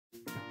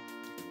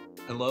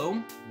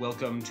Hello,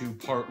 welcome to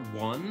part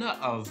 1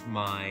 of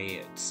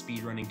my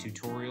speedrunning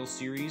tutorial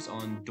series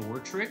on door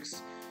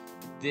tricks.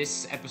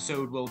 This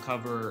episode will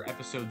cover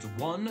episodes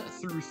 1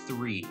 through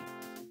 3.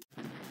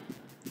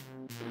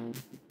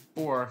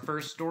 For our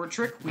first door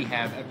trick, we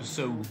have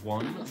episode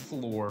 1,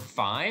 floor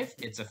 5.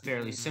 It's a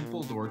fairly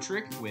simple door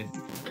trick with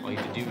all you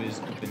have to do is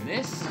open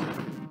this,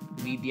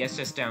 lead the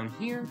SS down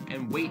here,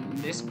 and wait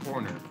in this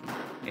corner.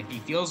 If he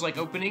feels like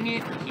opening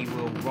it, he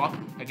will rock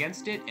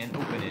against it and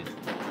open it.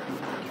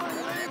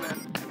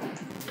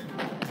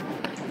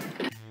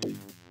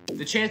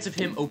 The chance of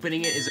him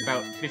opening it is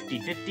about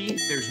 50-50.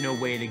 There's no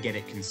way to get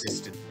it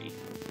consistently.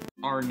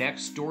 Our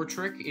next door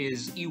trick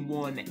is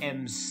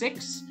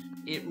E1-E3.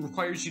 It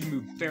requires you to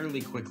move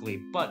fairly quickly,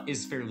 but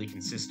is fairly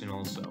consistent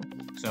also.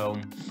 So,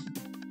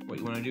 what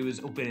you want to do is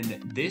open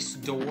this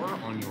door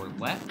on your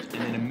left,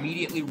 and then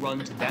immediately run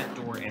to that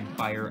door and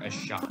fire a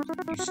shot.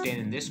 You stand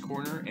in this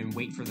corner and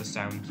wait for the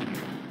sound cue.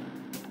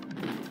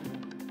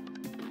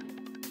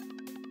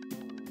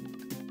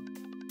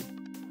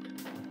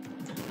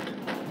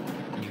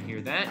 When you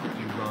hear that,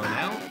 you run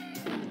out.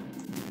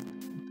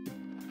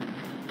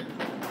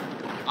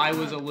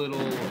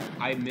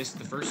 I missed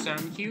the first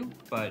sound cue,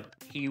 but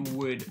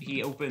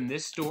he opened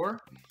this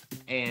door,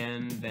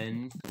 and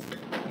then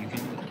you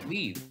can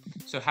leave.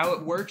 So how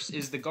it works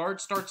is the guard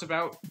starts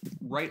about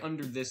right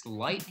under this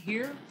light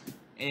here,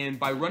 and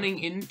by running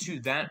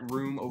into that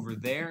room over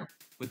there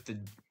with the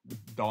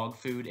dog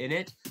food in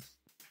it,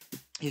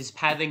 his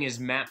pathing is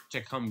mapped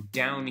to come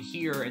down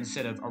here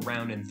instead of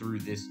around and through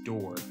this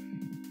door.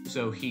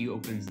 So he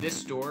opens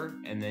this door,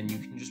 and then you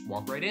can just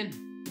walk right in.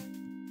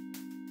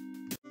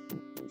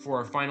 For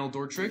our final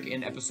door trick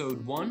in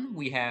episode 1,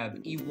 we have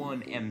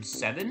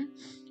E1-E7.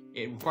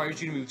 It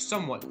requires you to move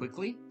somewhat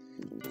quickly.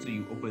 So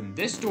you open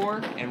this door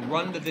and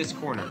run to this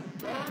corner.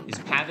 His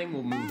pathing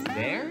will move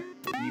there,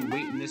 and you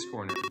wait in this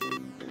corner.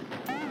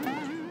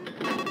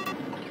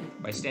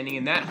 By standing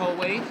in that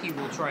hallway, he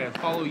will try to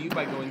follow you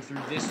by going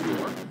through this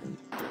door,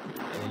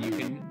 and then you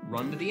can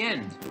run to the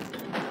end.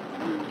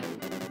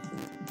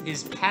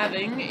 His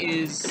pathing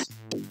is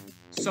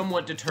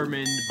somewhat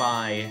determined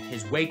by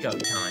his wake-up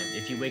time.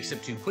 If he wakes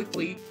up too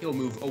quickly, he'll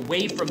move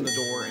away from the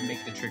door and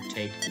make the trick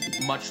take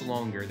much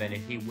longer than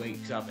if he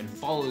wakes up and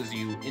follows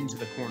you into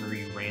the corner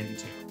you ran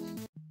to.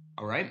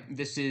 Alright,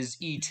 this is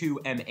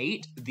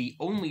E2-E8, the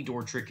only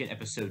door trick in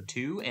episode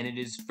 2, and it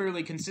is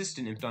fairly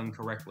consistent if done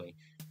correctly.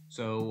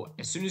 So,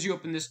 as soon as you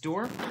open this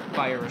door,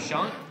 fire a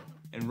shot,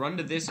 and run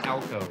to this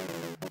alcove.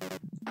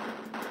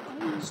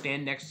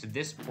 Stand next to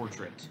this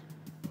portrait.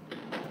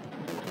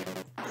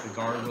 The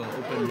guard will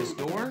open this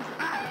door,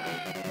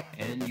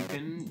 and you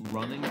can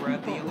run and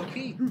grab the yellow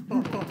key.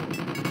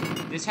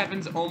 This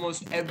happens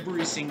almost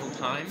every single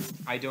time.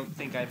 I don't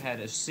think I've had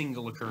a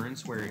single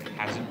occurrence where it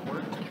hasn't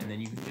worked, and then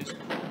you can just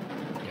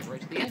get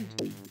right to the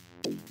end.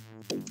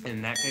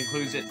 And that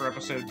concludes it for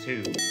episode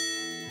 2.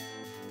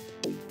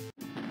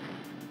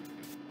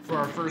 For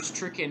our first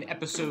trick in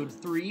episode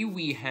 3,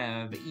 we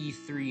have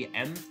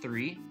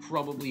E3-E3,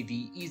 probably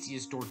the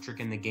easiest door trick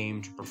in the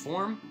game to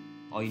perform.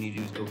 All you need to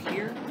do is go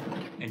here,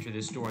 enter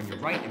this door on your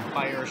right, and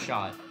fire a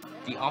shot.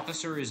 The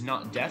officer is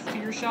not deaf to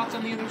your shots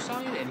on the other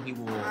side, and he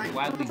will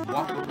gladly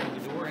walk over to the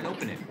door and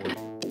open it for you.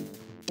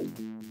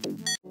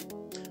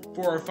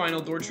 For our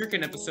final door trick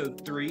in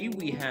episode 3,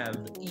 we have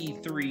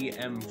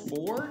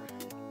E3-E4.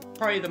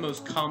 Probably the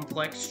most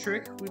complex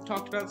trick we've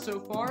talked about so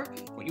far.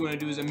 What you want to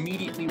do is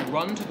immediately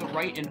run to the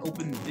right and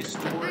open this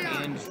door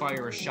and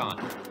fire a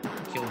shot.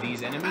 Kill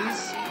these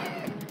enemies.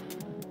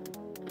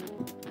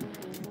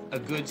 A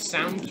good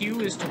sound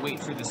cue is to wait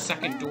for the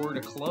second door to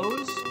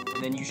close,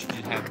 and then you should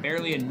just have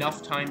barely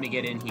enough time to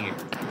get in here.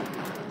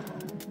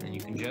 And then you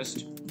can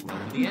just run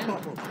to the end.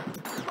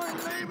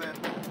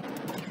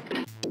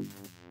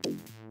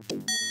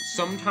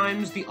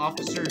 Sometimes the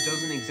officer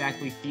doesn't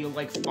exactly feel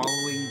like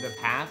following the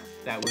path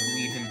that would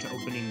lead him to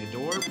opening the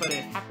door, but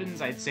it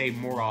happens, I'd say,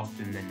 more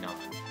often than not.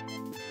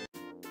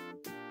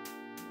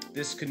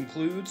 This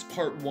concludes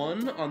part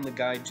 1 on the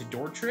guide to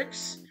door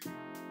tricks.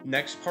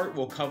 Next part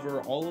will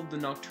cover all of the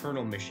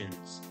nocturnal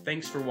missions.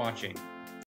 Thanks for watching.